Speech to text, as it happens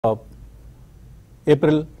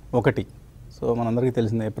April 1. So మనందరికీ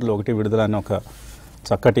తెలిసింది April 1 విడుదల అని ఒక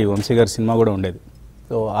చక్కటి వంశీ గారి సినిమా కూడా ఉండేది.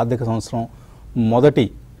 సో ఆర్థిక సంవత్సరం మొదటి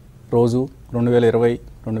రోజు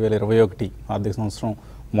 2020-2021 ఆర్థిక సంవత్సరం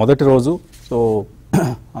మొదటి రోజు. సో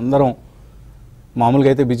అందరం మామూలుగా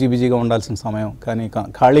అయితే బిజీగా ఉండాల్సిన సమయం, కానీ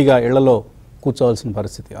ఖాళీగా ఇళ్లలో కూర్చోవాల్సిన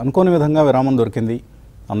పరిస్థితి. అనుకోని విధంగా విరామం దొరికింది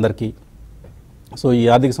అందరికీ. సో ఈ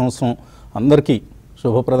ఆర్థిక సంవత్సరం అందరికీ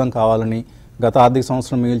శుభప్రదం కావాలని, గత ఆర్థిక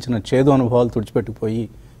సంవత్సరం మిగిల్చిన చేదు అనుభవాలు తుడిచిపెట్టిపోయి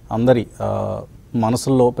అందరి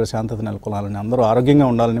మనసుల్లో ప్రశాంతత నెలకొనాలని, అందరూ ఆరోగ్యంగా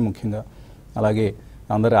ఉండాలని, ముఖ్యంగా అలాగే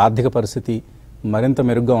అందరి ఆర్థిక పరిస్థితి మరింత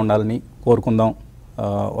మెరుగ్గా ఉండాలని కోరుకుందాం.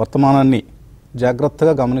 వర్తమానాన్ని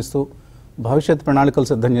జాగ్రత్తగా గమనిస్తూ భవిష్యత్ ప్రణాళికలు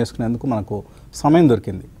సిద్ధం చేసుకునేందుకు మనకు సమయం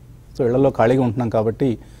దొరికింది. సో ఇళ్లలో ఖాళీగా ఉంటున్నాం కాబట్టి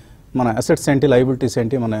మన అసెట్స్ ఏంటి, లయబిలిటీస్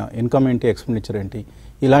ఏంటి, మన ఇన్కమ్ ఏంటి, ఎక్స్పెండిచర్ ఏంటి,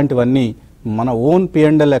 ఇలాంటివన్నీ మన ఓన్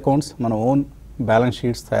P&L అకౌంట్స్, మన ఓన్ బ్యాలెన్స్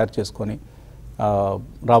షీట్స్ తయారు చేసుకొని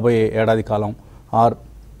రాబోయే ఏడాది కాలం ఆర్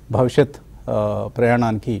భవిష్యత్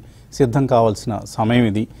ప్రయాణానికి సిద్ధం కావాల్సిన సమయం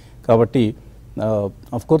ఇది. కాబట్టి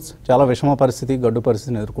కోర్స్ చాలా విషమ పరిస్థితి, గడ్డు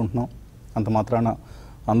పరిస్థితిని ఎదుర్కొంటున్నాం. అంత మాత్రాన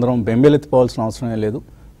అందరం బెంబేలెత్తిపోవాల్సిన అవసరమే లేదు.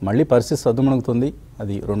 మళ్ళీ పరిస్థితి సద్దుమణుగుతుంది.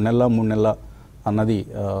 అది 2 నెలల 3 నెలల అన్నది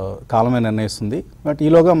కాలమే నిర్ణయిస్తుంది. బట్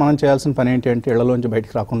ఈలోగా మనం చేయాల్సిన పని ఏంటి అంటే ఇళ్లలోంచి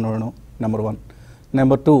బయటికి రాకుండా ఉండడం నెంబర్ 1.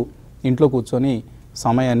 నెంబర్ 2, ఇంట్లో కూర్చొని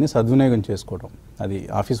సమయాన్ని సద్వినియోగం చేసుకోవడం. అది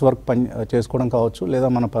ఆఫీస్ వర్క్ పని చేసుకోవడం కావచ్చు, లేదా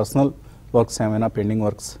మన పర్సనల్ వర్క్స్ ఏమైనా పెండింగ్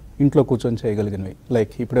వర్క్స్ ఇంట్లో కూర్చొని చేయగలిగినవి.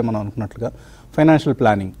 లైక్ ఇప్పుడే మనం అనుకున్నట్లుగా ఫైనాన్షియల్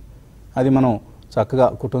ప్లానింగ్, అది మనం చక్కగా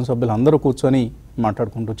కుటుంబ సభ్యులు అందరూ కూర్చొని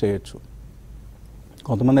మాట్లాడుకుంటూ చేయొచ్చు.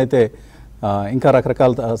 కొంతమంది అయితే ఇంకా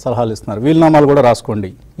రకరకాల సలహాలు ఇస్తున్నారు, వీలునామాలు కూడా రాసుకోండి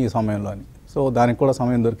ఈ సమయంలో అని. సో దానికి కూడా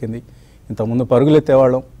సమయం దొరికింది. ఇంతకుముందు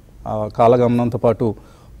పరుగులెత్తేవాళ్ళం, కాలగమనంతో పాటు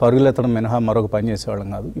పరుగులెత్తడం మినహా మరొక పని చేసేవాళ్ళం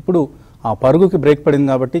కాదు. ఇప్పుడు ఆ పరుగుకి బ్రేక్ పడింది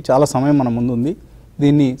కాబట్టి చాలా సమయం మన ముందు ఉంది.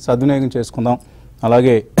 దీన్ని సద్వినియోగం చేసుకుందాం.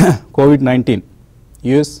 అలాగే COVID-19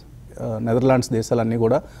 US, నెదర్లాండ్స్ దేశాలన్నీ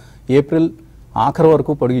కూడా ఏప్రిల్ ఆఖరి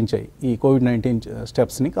వరకు పొడిగించాయి ఈ COVID-19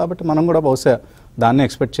 స్టెప్స్ని. కాబట్టి మనం కూడా బహుశా దాన్ని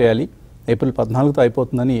ఎక్స్పెక్ట్ చేయాలి. ఏప్రిల్ 14తో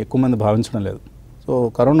అయిపోతుందని ఎక్కువ మంది భావించడం లేదు. సో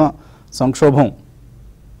కరోనా సంక్షోభం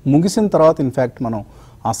ముగిసిన తర్వాత ఇన్ఫ్యాక్ట్ మనం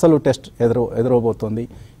అసలు టెస్ట్ ఎదురవబోతోంది.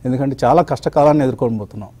 ఎందుకంటే చాలా కష్టకాలాన్ని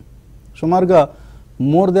ఎదుర్కోబోతున్నాం. సుమారుగా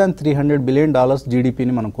మోర్ దాన్ $300 బిలియన్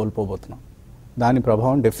జీడిపిని మనం కోల్పోబోతున్నాం. దాని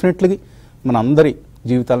ప్రభావం డెఫినెట్లీ మన అందరి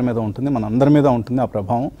జీవితాల మీద ఉంటుంది, మన అందరి మీద ఉంటుంది. ఆ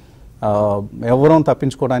ప్రభావం ఎవరూ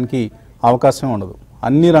తప్పించుకోవడానికి అవకాశం ఉండదు.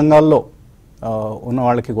 అన్ని రంగాల్లో ఉన్న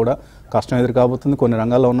వాళ్ళకి కూడా కష్టం ఎదురు కాబోతుంది. కొన్ని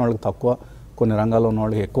రంగాల్లో ఉన్న వాళ్ళకి తక్కువ, కొన్ని రంగాల్లో ఉన్న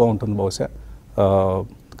వాళ్ళకి ఎక్కువ ఉంటుంది బహుశా.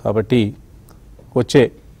 కాబట్టి వచ్చే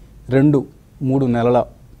 2-3 నెలల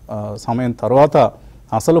సమయం తర్వాత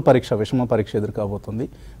అసలు పరీక్ష, విషమ పరీక్ష ఎదురు కాబోతుంది.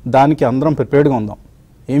 దానికి అందరం ప్రిపేర్డ్గా ఉందాం.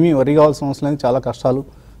 ఏమీ వరి కావాల్సిన అవసరం లేదు. చాలా కష్టాలు,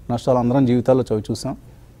 నష్టాలు అందరం జీవితాల్లో చవి చూసాం.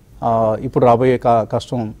 ఇప్పుడు రాబోయే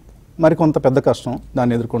కష్టం మరికొంత పెద్ద కష్టం.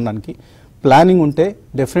 దాన్ని ఎదుర్కోవడానికి ప్లానింగ్ ఉంటే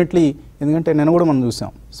డెఫినెట్లీ, ఎందుకంటే నేను కూడా మనం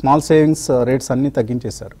చూసాం స్మాల్ సేవింగ్స్ రేట్స్ అన్నీ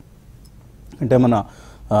తగ్గించేశారు. అంటే మన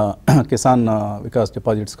కిసాన్ వికాస్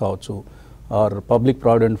డిపాజిట్స్ కావచ్చు, are public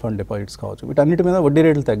provident fund deposits కావచ్చు, వీటన్నిటి మీద వడ్డీ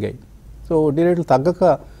రేట్లు తగ్గాయి. సో వడ్డీ రేట్లు తగ్గక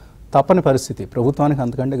తప్పని పరిస్థితి, ప్రభుత్వానికి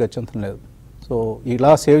అంతకంటే గత్యంతరం లేదు. సో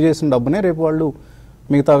ఇలా సేవ్ చేసిన డబ్బునే రేపు వాళ్ళు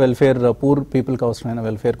మిగతా వెల్ఫేర్, పూర్ పీపుల్కి అవసరమైన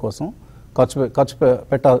వెల్ఫేర్ కోసం ఖర్చు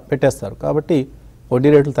పెట్టేస్తారు. కాబట్టి వడ్డీ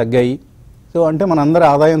రేట్లు తగ్గాయి. సో అంటే మన అందరి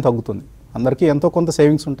ఆదాయం తగ్గుతుంది. అందరికీ ఎంతో కొంత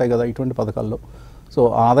సేవింగ్స్ ఉంటాయి కదా ఇటువంటి పథకాల్లో. సో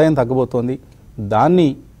ఆదాయం తగ్గబోతోంది. దాన్ని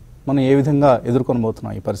మనం ఏ విధంగా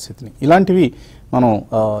ఎదుర్కొనబోతున్నాం ఈ పరిస్థితిని, ఇలాంటివి మనం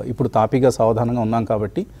ఇప్పుడు తాపీగా సావధానంగా ఉన్నాం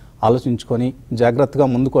కాబట్టి ఆలోచించుకొని జాగ్రత్తగా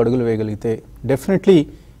ముందుకు అడుగులు వేయగలిగితే డెఫినెట్లీ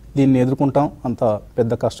దీన్ని ఎదుర్కొంటాం. అంత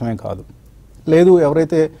పెద్ద కష్టమే కాదు. లేదు,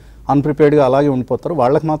 ఎవరైతే అన్ప్రిపేర్డ్గా అలాగే ఉండిపోతారో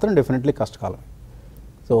వాళ్ళకి మాత్రం డెఫినెట్లీ కష్టకాలం.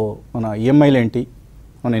 సో మన ఈఎంఐలు ఏంటి,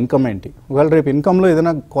 మన ఇన్కమ్ ఏంటి, ఒకవేళ రేపు ఇన్కంలో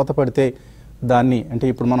ఏదైనా కోత పడితే దాన్ని, అంటే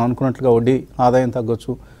ఇప్పుడు మనం అనుకున్నట్లుగా వడ్డీ ఆదాయం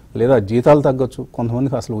తగ్గొచ్చు, లేదా జీతాలు తగ్గొచ్చు,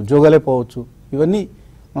 కొంతమందికి అసలు ఉద్యోగాలే పోవచ్చు. ఇవన్నీ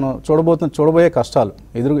మనం చూడబోయే కష్టాలు,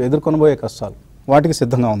 ఎదుర్కొనబోయే కష్టాలు. వాటికి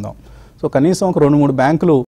సిద్ధంగా ఉందాం. సో కనీసం ఒక 2-3 బ్యాంకులు